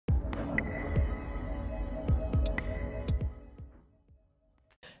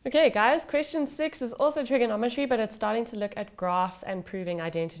Okay guys, question 6 is also trigonometry, but it's starting to look at graphs and proving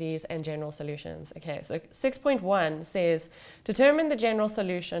identities and general solutions. Okay, so 6.1 says, determine the general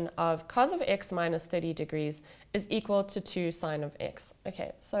solution of cos of x minus 30 degrees is equal to 2 sine of x.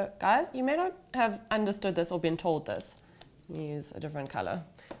 Okay, so guys, you may not have understood this or been told this. Let me use a different color.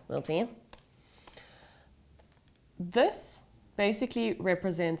 We'll see. This basically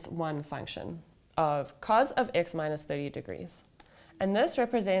represents one function of cos of x minus 30 degrees. And this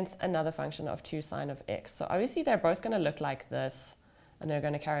represents another function of 2 sine of x. So obviously they're both going to look like this, and they're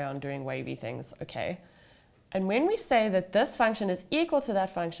going to carry on doing wavy things, okay? And when we say that this function is equal to that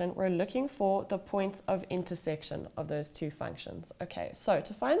function, we're looking for the points of intersection of those two functions. Okay, so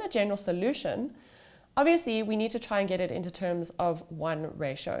to find the general solution, obviously we need to try and get it into terms of one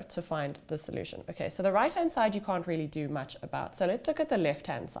ratio to find the solution. Okay, so the right-hand side you can't really do much about. So let's look at the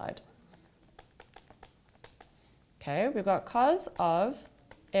left-hand side. Okay, we've got cos of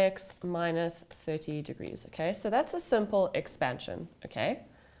x minus 30 degrees. Okay, so that's a simple expansion. Okay,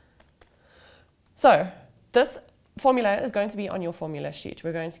 so this formula is going to be on your formula sheet.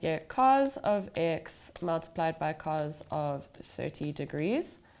 We're going to get cos of x multiplied by cos of 30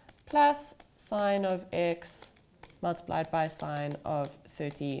 degrees plus sine of x multiplied by sine of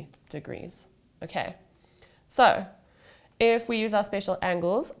 30 degrees. Okay, so if we use our special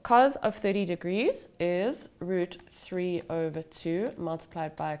angles, cos of 30 degrees is root 3 over 2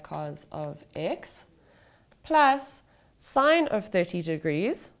 multiplied by cos of x plus sine of 30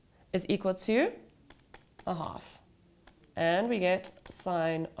 degrees is equal to a half. And we get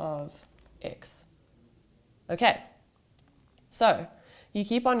sine of x. Okay, so you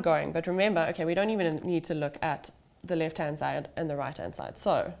keep on going, but remember, okay, we don't even need to look at the left-hand side and the right-hand side.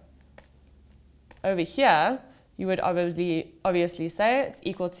 So over here, you would obviously say it's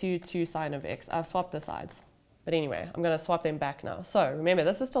equal to 2 sine of x. I've swapped the sides. But anyway, I'm going to swap them back now. So remember,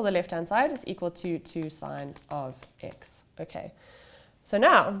 this is still the left-hand side. It's equal to 2 sine of x. Okay. So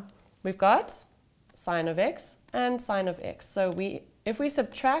now we've got sine of x and sine of x. So if we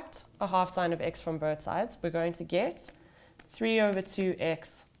subtract a half sine of x from both sides, we're going to get 3 over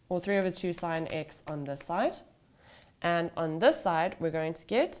 2x, or 3 over 2 sine x on this side. And on this side, we're going to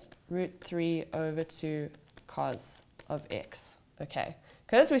get root 3 over 2 cos of x, okay,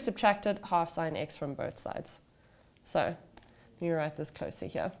 because we subtracted half sine x from both sides. So let me write this closer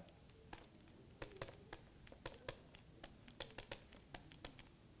here.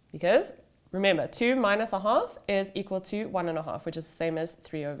 Because remember, 2 minus a half is equal to 1.5, which is the same as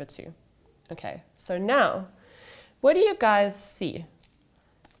 3 over 2. Okay, so now, what do you guys see?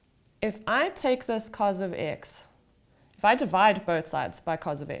 If I take this cos of x, if I divide both sides by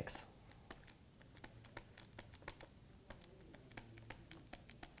cos of x,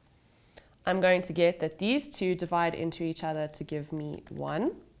 I'm going to get that these two divide into each other to give me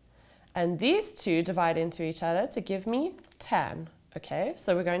 1. And these two divide into each other to give me tan. Okay,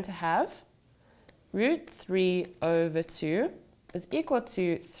 so we're going to have root 3 over 2 is equal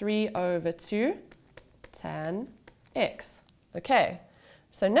to 3 over 2 tan x. Okay,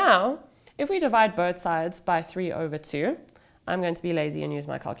 so now if we divide both sides by 3 over 2, I'm going to be lazy and use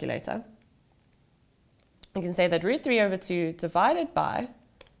my calculator. I can say that root 3 over 2 divided by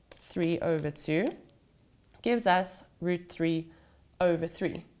 3 over 2 gives us root 3 over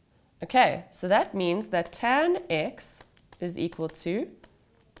 3. Okay, so that means that tan x is equal to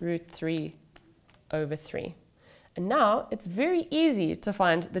root 3 over 3. And now it's very easy to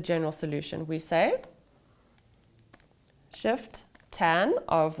find the general solution. We say shift tan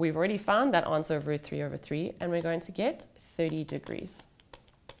of, we've already found that answer of root 3 over 3, and we're going to get 30 degrees.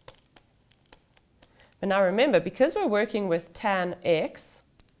 But now remember, because we're working with tan x,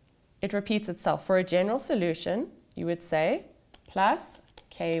 it repeats itself. For a general solution, you would say plus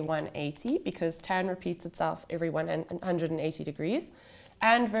k180, because tan repeats itself every 180 degrees.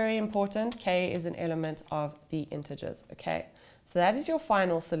 And very important, k is an element of the integers. Okay, so that is your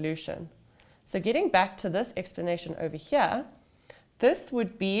final solution. So getting back to this explanation over here, this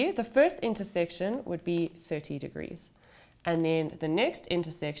would be, the first intersection would be 30 degrees. And then the next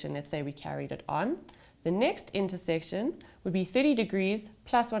intersection, let's say we carried it on, the next intersection would be 30 degrees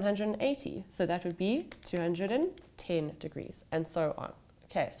plus 180. So that would be 210 degrees and so on.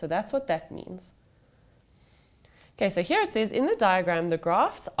 Okay, so that's what that means. Okay, so here it says in the diagram, the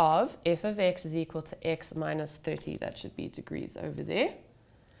graphs of f of x is equal to x minus 30. That should be degrees over there.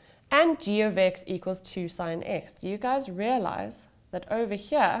 And g of x equals 2 sine x. Do you guys realize that over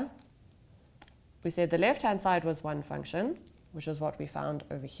here, we said the left-hand side was one function, which is what we found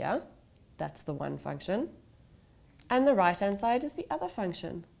over here. That's the one function. And the right-hand side is the other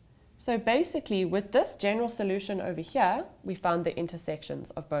function. So basically, with this general solution over here, we found the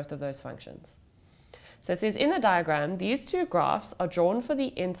intersections of both of those functions. So it says in the diagram, these two graphs are drawn for the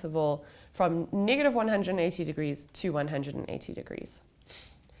interval from negative 180 degrees to 180 degrees.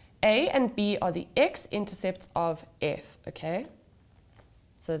 A and B are the x-intercepts of f, okay?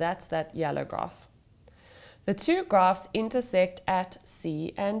 So that's that yellow graph. The two graphs intersect at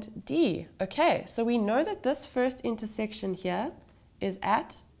C and D. Okay, so we know that this first intersection here is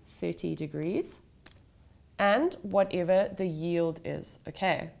at 30 degrees and whatever the yield is,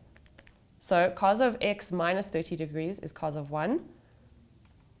 okay? So cos of x minus 30 degrees is cos of 1,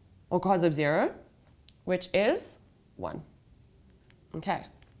 or cos of 0, which is 1. Okay.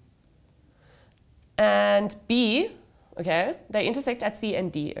 And B, okay, they intersect at C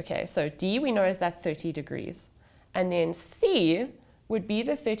and D. Okay, so D we know is that 30 degrees. And then C would be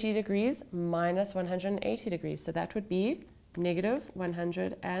the 30 degrees minus 180 degrees. So that would be negative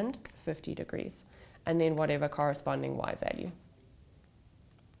 150 degrees. And then whatever corresponding y value.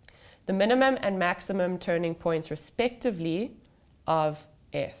 The minimum and maximum turning points respectively of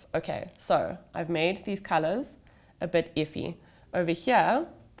f. Okay, so I've made these colors a bit iffy. Over here,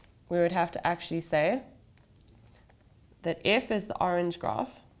 we would have to actually say that f is the orange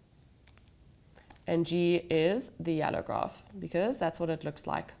graph and g is the yellow graph, because that's what it looks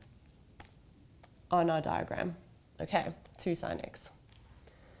like on our diagram. Okay, 2 sine x.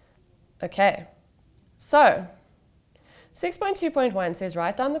 Okay, so 6.2.1 says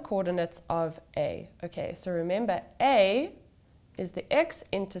write down the coordinates of A. Okay, so remember A is the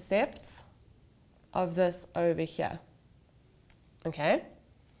x-intercepts of this over here. Okay,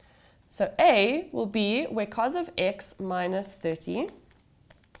 so A will be where cos of x minus 30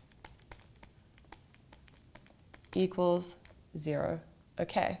 equals 0.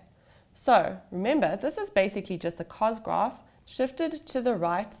 Okay, so remember this is basically just a cos graph shifted to the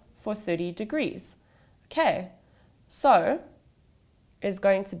right for 30 degrees. Okay, so is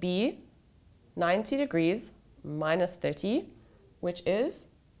going to be 90 degrees minus 30, which is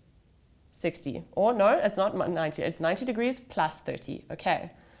 60. Or no, it's not 90, it's 90 degrees plus 30.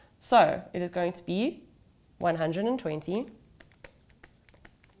 Okay, so it is going to be 120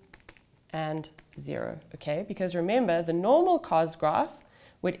 and 0. Okay, because remember the normal cos graph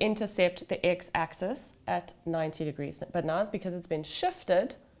would intercept the x-axis at 90 degrees. But now it's because it's been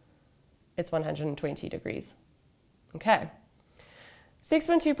shifted, it's 120 degrees. Okay.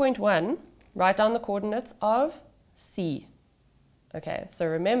 6.2.1, write down the coordinates of C. Okay, so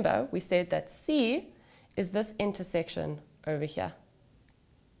remember we said that C is this intersection over here.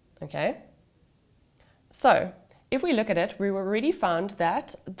 Okay. So if we look at it, we already found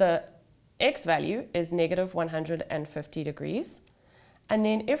that the x value is negative 150 degrees. And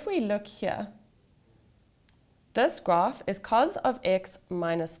then if we look here, this graph is cos of x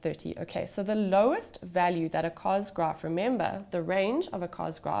minus 30. Okay, so the lowest value that a cos graph, remember the range of a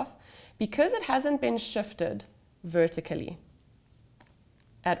cos graph, because it hasn't been shifted vertically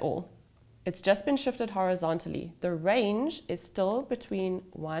at all. It's just been shifted horizontally. The range is still between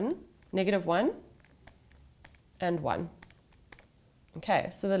negative 1 and 1. Okay,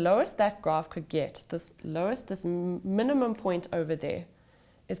 so the lowest that graph could get, this minimum point over there,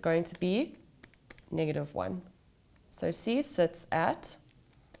 is going to be negative 1. So C sits at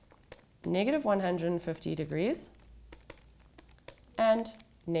negative 150 degrees and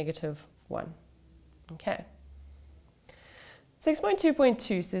negative 1. Okay.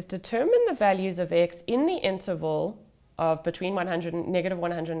 6.2.2 says determine the values of x in the interval of between negative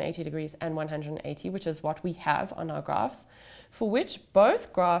 180 degrees and 180, which is what we have on our graphs, for which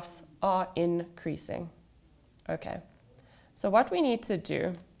both graphs are increasing. Okay, so what we need to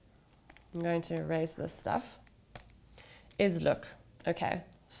do, I'm going to erase this stuff, is look. Okay,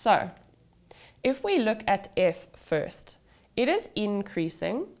 so if we look at f first, it is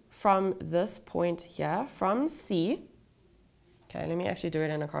increasing from this point here, from C. Okay, let me actually do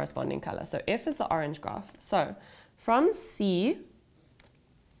it in a corresponding color. So f is the orange graph. So from C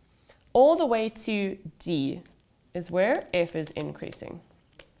all the way to D is where f is increasing.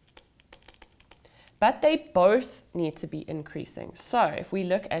 But they both need to be increasing. So if we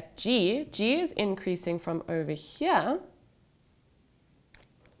look at G, G is increasing from over here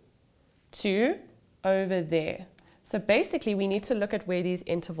to over there. So basically we need to look at where these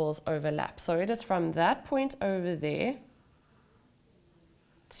intervals overlap. So it is from that point over there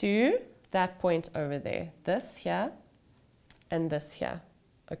to that point over there, this here and this here.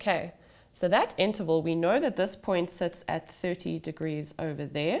 Okay, so that interval, we know that this point sits at 30 degrees over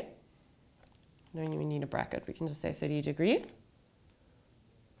there. Don't even need a bracket, we can just say 30 degrees.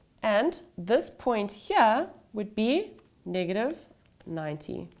 And this point here would be negative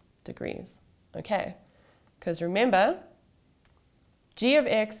 90 degrees. Okay, because remember, g of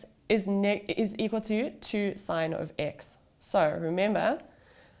x is equal to 2 sine of x. So remember,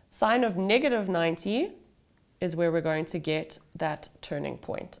 sine of negative 90 is where we're going to get that turning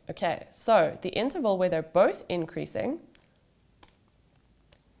point. Okay, so the interval where they're both increasing,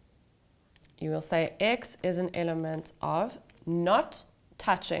 you will say x is an element of not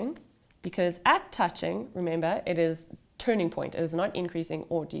touching, because at touching, remember, it is turning point. It is not increasing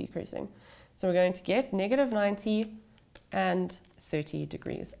or decreasing. So we're going to get negative 90 and 30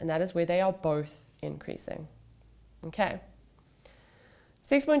 degrees, and that is where they are both increasing. Okay.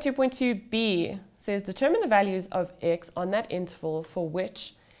 6.2.2b says determine the values of x on that interval for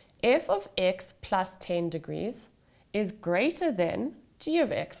which f of x plus 10 degrees is greater than g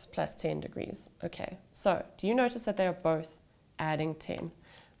of x plus 10 degrees. Okay, so do you notice that they are both adding 10,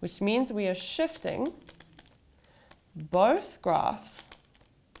 which means we are shifting both graphs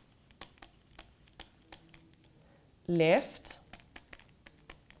left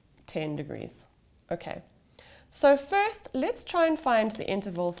 10 degrees. Okay, so first let's try and find the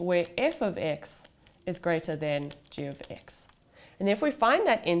interval for where f of x is greater than g of x. And if we find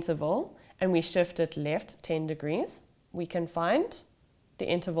that interval and we shift it left 10 degrees, we can find the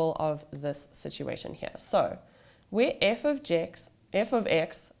interval of this situation here. So where f of x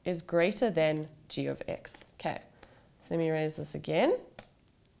is greater than g of x. Okay, so let me raise this again.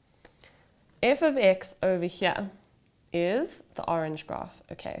 F of x over here is the orange graph.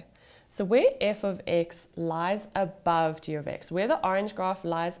 Okay, so where f of x lies above g of x, where the orange graph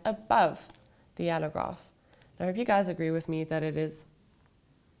lies above the yellow graph. I hope you guys agree with me that it is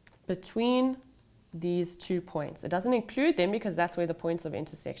between these 2 points. It doesn't include them because that's where the points of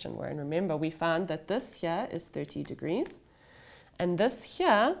intersection were. And remember, we found that this here is 30 degrees and this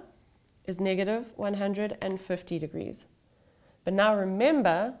here is negative 150 degrees. But now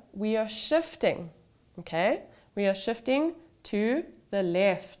remember, we are shifting, okay? We are shifting to the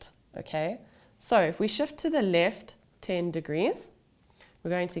left, okay? So if we shift to the left 10 degrees,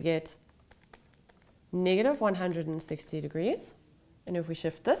 we're going to get negative 160 degrees. And if we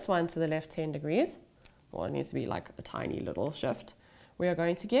shift this one to the left 10 degrees, well, it needs to be like a tiny little shift, we are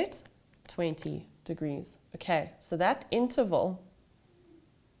going to get 20 degrees. Okay, so that interval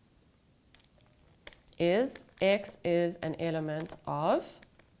is x is an element of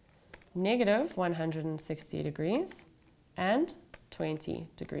negative 160 degrees and 20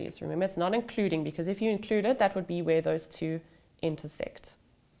 degrees. Remember, it's not including, because if you include it, that would be where those two intersect.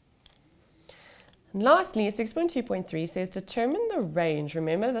 And lastly, 6.2.3 says determine the range.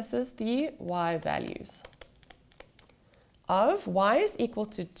 Remember, this is the y values of y is equal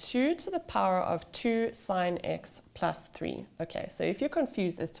to 2 to the power of 2 sine x plus 3. Okay, so if you're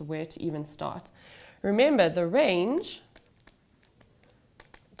confused as to where to even start, remember the range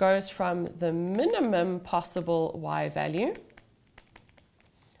goes from the minimum possible y value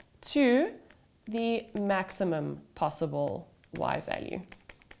to the maximum possible y value.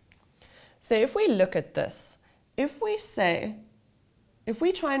 So if we look at this, if we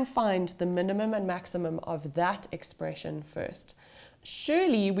try and find the minimum and maximum of that expression first,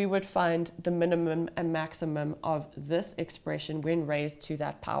 surely we would find the minimum and maximum of this expression when raised to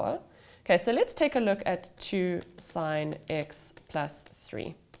that power. Okay, so let's take a look at 2 sine x plus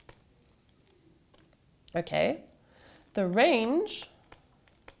 3. Okay, the range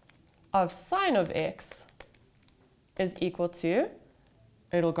of sine of x is equal to,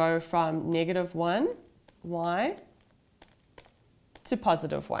 it'll go from negative 1 y to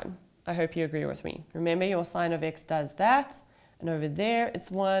positive 1. I hope you agree with me. Remember, your sine of x does that, and over there it's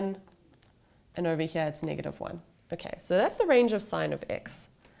 1, and over here it's negative 1. Okay, so that's the range of sine of x.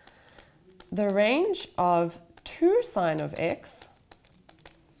 The range of 2 sine of x,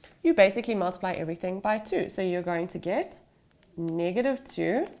 you basically multiply everything by 2. So you're going to get negative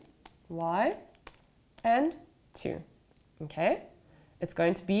 2 y and 2. Okay, it's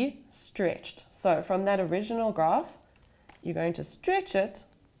going to be stretched. So from that original graph, you're going to stretch it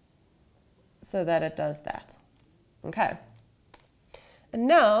so that it does that. Okay, and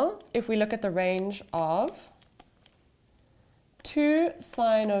now if we look at the range of 2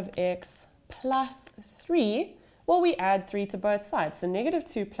 sine of x plus 3, well, we add 3 to both sides. So negative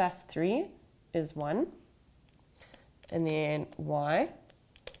 2 plus 3 is 1, and then y,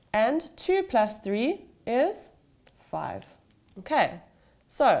 and 2 plus 3 is 5. Okay,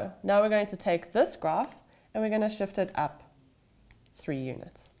 so now we're going to take this graph and we're going to shift it up 3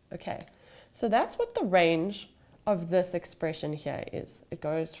 units. Okay, so that's what the range of this expression here is. It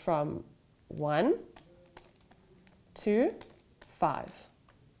goes from 1 to 5.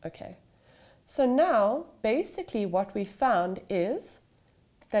 Okay, so now basically what we found is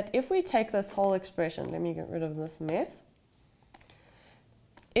that if we take this whole expression, let me get rid of this mess.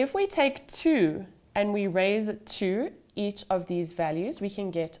 If we take 2 and we raise it to each of these values, we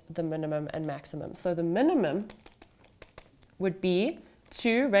can get the minimum and maximum. So the minimum would be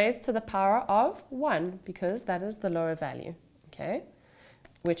 2 raised to the power of 1, because that is the lower value, okay,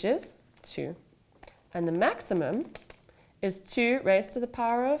 which is 2. And the maximum is 2 raised to the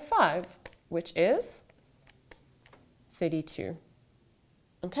power of 5, which is 32.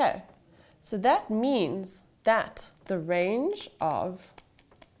 Okay, so that means that the range of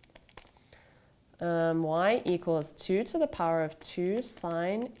y equals 2 to the power of 2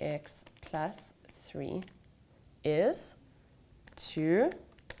 sine x plus 3 is 2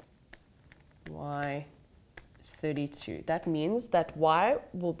 y 32. That means that y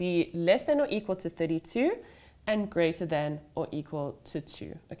will be less than or equal to 32 and greater than or equal to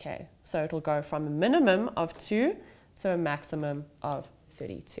 2. Okay, so it will go from a minimum of 2 to a maximum of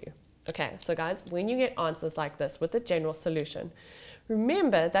 32. Okay, so guys, when you get answers like this with the general solution,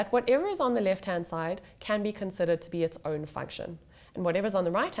 remember that whatever is on the left-hand side can be considered to be its own function. And whatever's on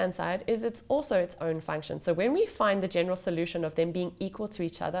the right-hand side is also its own function. So when we find the general solution of them being equal to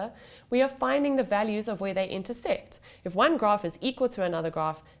each other, we are finding the values of where they intersect. If one graph is equal to another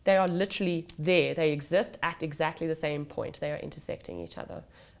graph, they are literally there. They exist at exactly the same point. They are intersecting each other.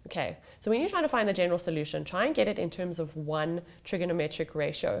 Okay, so when you're trying to find the general solution, try and get it in terms of one trigonometric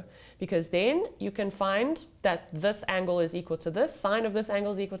ratio, because then you can find that this angle is equal to this, sine of this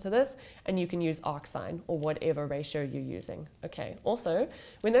angle is equal to this, and you can use arcsine or whatever ratio you're using. Okay, also,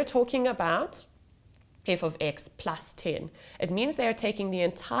 when they're talking about f of x plus 10, it means they are taking the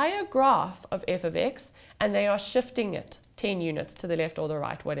entire graph of f of x and they are shifting it 10 units to the left or the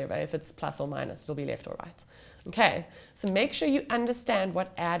right, whatever. If it's plus or minus, it'll be left or right. Okay, so make sure you understand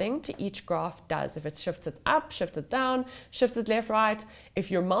what adding to each graph does. If it shifts it up, shifts it down, shifts it left, right. If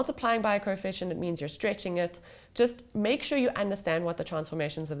you're multiplying by a coefficient, it means you're stretching it. Just make sure you understand what the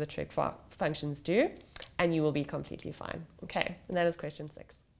transformations of the trig functions do, and you will be completely fine. Okay, and that is question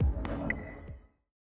 6.